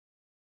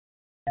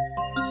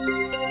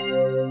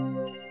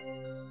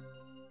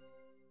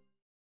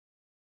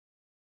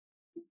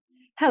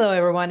Hello,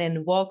 everyone,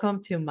 and welcome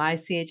to my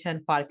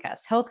CHN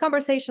podcast, Health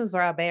Conversations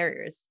Without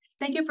Barriers.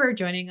 Thank you for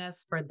joining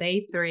us for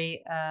day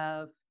 3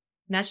 of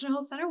National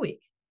Health Center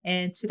Week.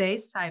 And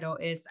today's title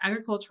is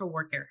Agricultural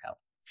Worker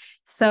Health.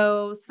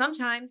 So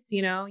sometimes,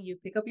 you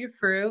pick up your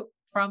fruit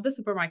from the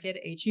supermarket,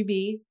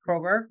 HEB,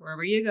 Kroger,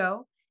 wherever you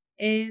go,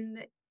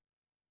 and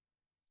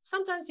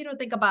sometimes you don't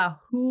think about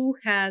who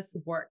has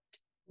worked,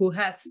 who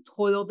has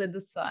toiled in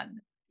the sun,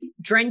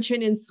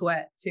 drenching in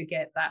sweat to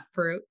get that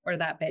fruit or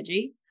that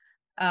veggie.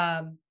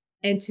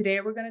 And today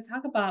we're going to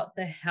talk about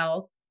the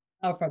health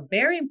of a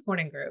very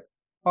important group,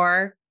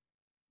 or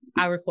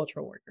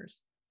agricultural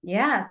workers.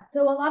 Yeah,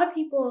 so a lot of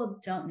people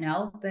don't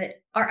know, but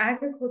our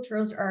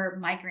agriculturals are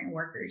migrant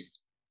workers.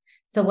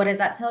 So what does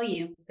that tell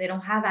you? They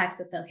don't have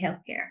access to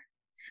healthcare.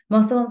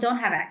 Most of them don't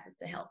have access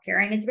to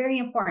healthcare, and it's very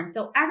important.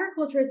 So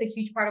agriculture is a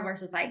huge part of our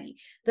society.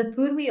 The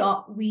food we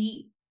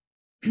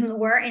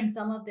were in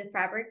some of the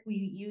fabric we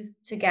use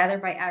together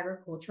by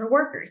agricultural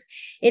workers.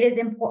 It is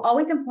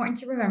always important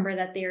to remember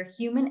that they are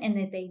human and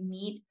that they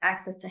need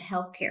access to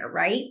healthcare,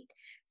 right?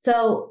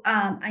 So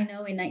I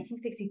know in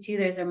 1962,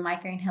 there's a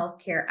Migrant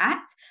Healthcare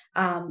Act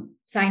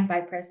signed by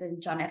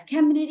President John F.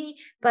 Kennedy,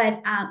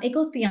 but it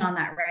goes beyond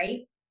that,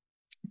 right?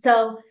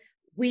 So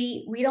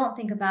we don't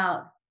think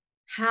about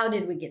how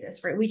did we get this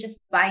fruit? We just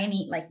buy and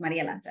eat, like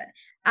Mariela said.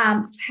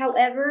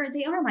 However,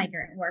 they are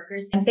migrant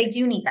workers, and they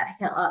do need that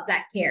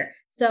care.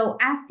 So,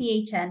 as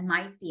CHN,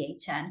 my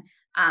CHN,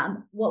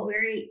 what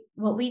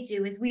we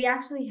do is we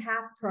actually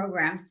have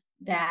programs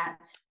that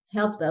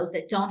help those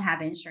that don't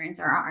have insurance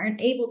or aren't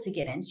able to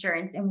get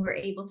insurance, and we're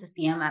able to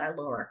see them at a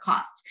lower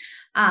cost.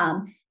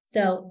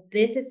 So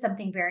this is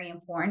something very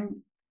important.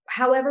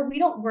 However, we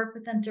don't work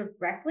with them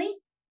directly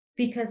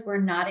because we're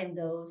not in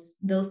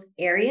those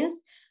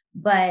areas,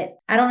 but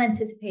I don't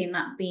anticipate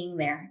not being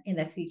there in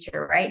the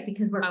future, right?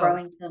 Because we're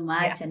growing so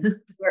much and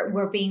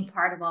we're being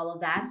part of all of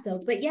that.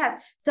 So, but yes,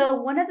 so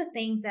one of the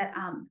things that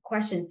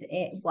questions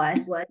it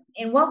was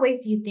in what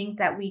ways do you think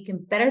that we can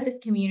better this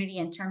community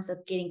in terms of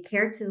getting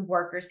care to the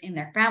workers and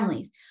their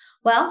families?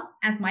 Well,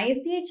 as my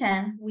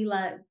CHN, we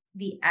love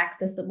the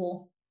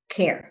accessible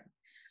care.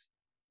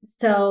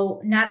 So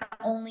not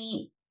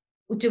only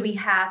do we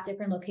have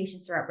different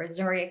locations throughout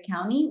Brazoria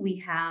County,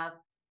 we have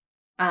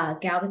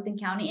Galveston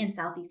County and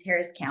Southeast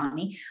Harris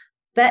County,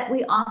 but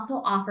we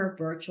also offer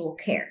virtual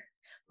care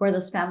for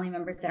those family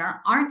members that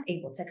aren't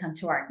able to come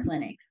to our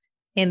clinics.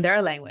 In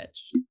their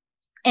language.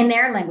 In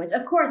their language,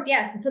 of course,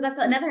 yes. So that's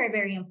another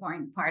very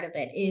important part of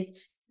it is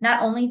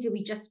not only do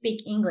we just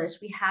speak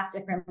English, we have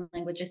different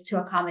languages to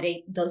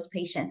accommodate those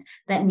patients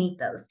that need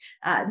those.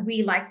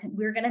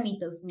 We're going to meet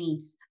those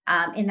needs.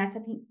 And that's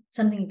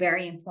something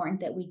very important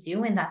that we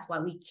do. And that's why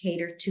we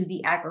cater to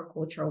the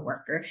Agricultural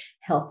Worker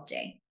Health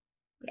Day.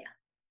 Yeah.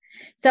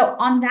 So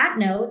on that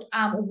note,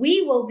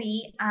 we will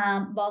be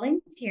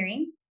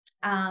volunteering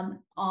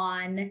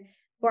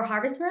for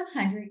Harvest for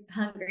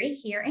Hungry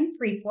here in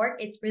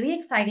Freeport. It's really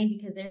exciting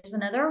because there's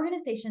another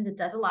organization that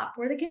does a lot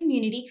for the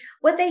community.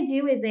 What they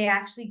do is they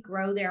actually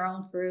grow their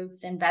own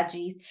fruits and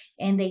veggies,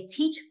 and they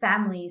teach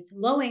families,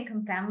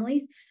 low-income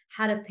families,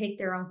 how to pick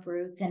their own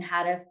fruits and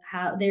how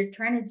they're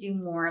trying to do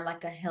more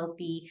like a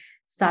healthy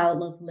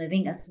style of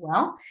living as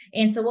well.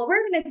 And so what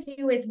we're going to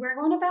do is we're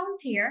going to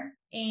volunteer,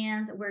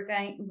 and we're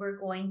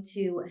going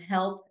to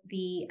help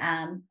the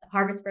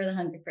Harvest for the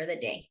Hungry for the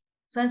day.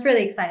 So it's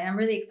really exciting. I'm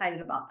really excited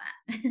about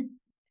that.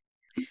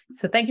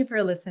 So thank you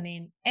for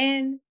listening,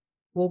 and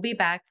we'll be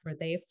back for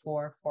day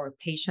 4 for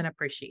Patient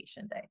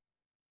Appreciation Day.